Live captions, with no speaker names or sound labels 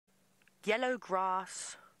yellow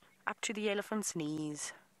grass up to the elephant's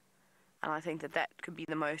knees. And I think that could be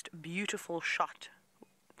the most beautiful shot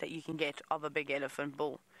that you can get of a big elephant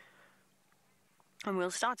bull. And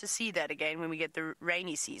we'll start to see that again when we get the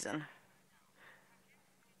rainy season.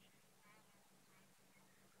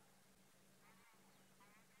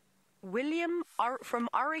 William from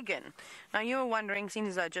Oregon. Now, you were wondering,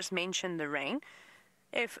 since I just mentioned the rain,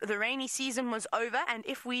 if the rainy season was over and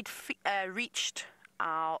if we'd reached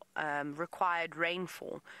our required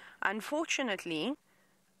rainfall. Unfortunately,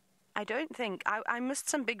 I don't think. I missed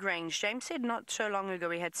some big rains. James said not so long ago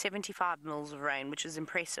we had 75 mils of rain, which is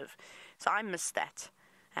impressive. So I missed that.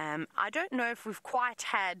 I don't know if we've quite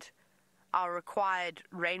had our required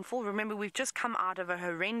rainfall. Remember, we've just come out of a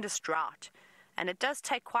horrendous drought. And it does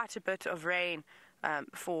take quite a bit of rain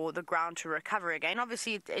for the ground to recover again.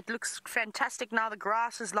 Obviously, it looks fantastic now. The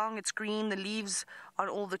grass is long, it's green. The leaves on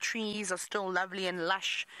all the trees are still lovely and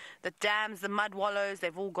lush. The dams, the mud wallows,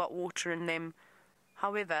 they've all got water in them.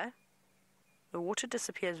 However, the water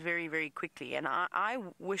disappears very, very quickly. And I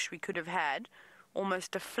wish we could have had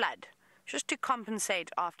almost a flood, just to compensate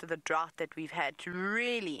after the drought that we've had, to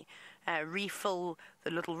really refill the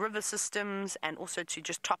little river systems and also to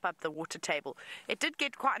just top up the water table. It did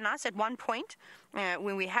get quite nice at one point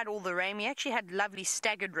when we had all the rain. We actually had lovely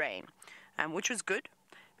staggered rain, which was good,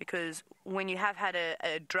 because when you have had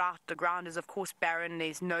a drought, the ground is of course barren,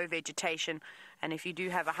 there's no vegetation, and if you do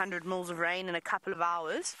have 100 mils of rain in a couple of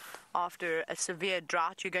hours after a severe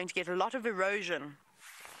drought, you're going to get a lot of erosion,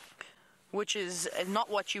 which is not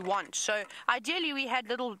what you want. So ideally we had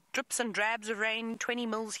little drips and drabs of rain, 20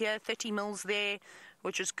 mils here, 30 mils there,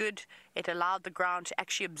 which is good. It allowed the ground to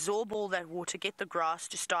actually absorb all that water, get the grass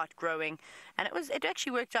to start growing, and it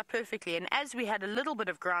actually worked out perfectly. And as we had a little bit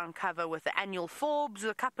of ground cover with the annual forbs,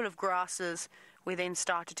 a couple of grasses, we then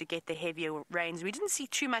started to get the heavier rains. We didn't see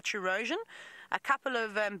too much erosion. A couple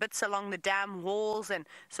of bits along the dam walls and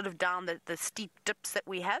sort of down the steep dips that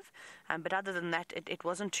we have. But other than that, it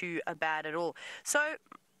wasn't too bad at all. So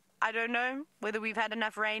I don't know whether we've had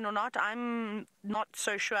enough rain or not. I'm not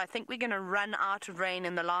so sure. I think we're going to run out of rain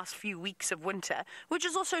in the last few weeks of winter, which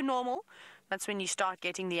is also normal. That's when you start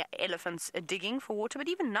getting the elephants digging for water. But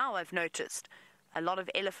even now I've noticed a lot of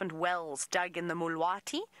elephant wells dug in the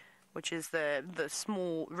Mulwati, which is the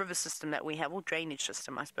small river system that we have, or drainage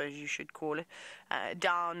system, I suppose you should call it,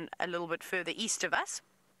 down a little bit further east of us.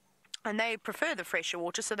 And they prefer the fresher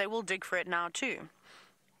water, so they will dig for it now too.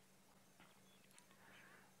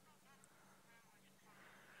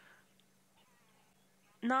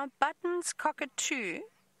 Now, Buttons Cockatoo,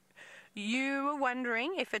 you were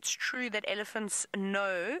wondering if it's true that elephants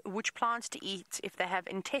know which plants to eat if they have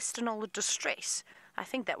intestinal distress. I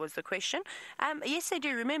think that was the question. Yes, they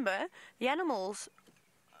do. Remember, the animals...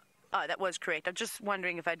 Oh, that was correct. I'm just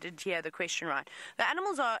wondering if I did hear the question right. The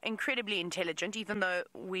animals are incredibly intelligent, even though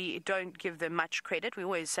we don't give them much credit. We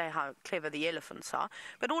always say how clever the elephants are.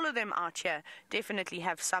 But all of them out here definitely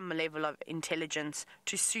have some level of intelligence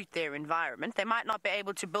to suit their environment. They might not be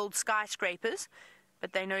able to build skyscrapers,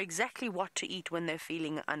 but they know exactly what to eat when they're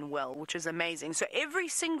feeling unwell, which is amazing. So every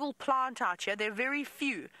single plant out here, there are very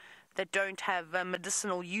few that don't have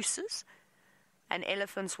medicinal uses. And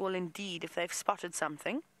elephants will indeed, if they've spotted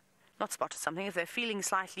something, if they're feeling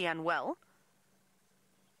slightly unwell.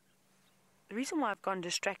 The reason why I've gone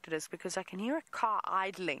distracted is because I can hear a car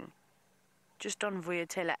idling just on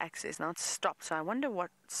Tayla access. Now it's stopped, so I wonder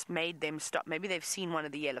what's made them stop. Maybe they've seen one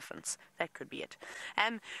of the elephants. That could be it.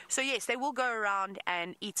 So yes, they will go around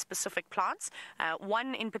and eat specific plants.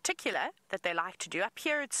 One in particular that they like to do. Up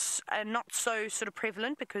here it's not so sort of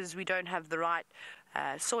prevalent because we don't have the right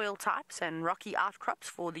soil types and rocky outcrops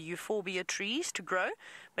for the euphorbia trees to grow.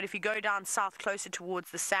 But if you go down south closer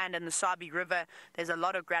towards the Sand and the Sabi River, there's a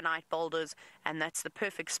lot of granite boulders, and that's the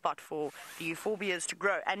perfect spot for the euphorbias to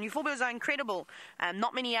grow. And euphorbias are incredible.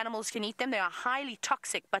 Not many animals can eat them. They are highly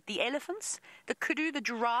toxic, but the elephants, the kudu, the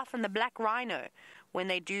giraffe, and the black rhino, when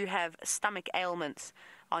they do have stomach ailments,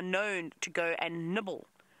 are known to go and nibble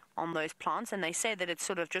on those plants, and they say that it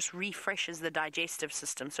sort of just refreshes the digestive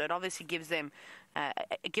system. So it obviously gives them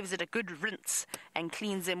it gives it a good rinse and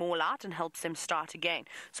cleans them all out and helps them start again.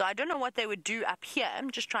 So I don't know what they would do up here.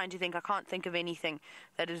 I'm just trying to think. I can't think of anything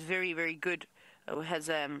that is very, very good or has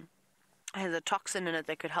a toxin in it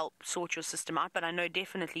that could help sort your system out. But I know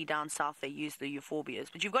definitely down south they use the euphorbias.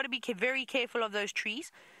 But you've got to be very careful of those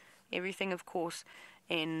trees. Everything, of course,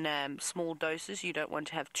 in small doses. You don't want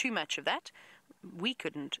to have too much of that. We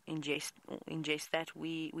couldn't ingest that.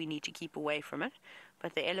 We need to keep away from it.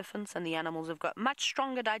 But the elephants and the animals have got much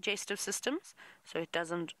stronger digestive systems, so it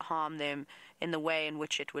doesn't harm them in the way in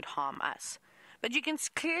which it would harm us. But you can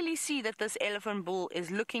clearly see that this elephant bull is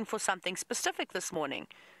looking for something specific this morning.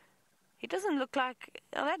 He doesn't look like,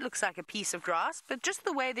 oh, that looks like a piece of grass, but just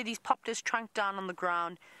the way that he's popped his trunk down on the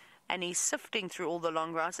ground and he's sifting through all the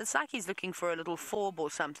long grass, it's like he's looking for a little forb or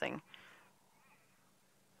something.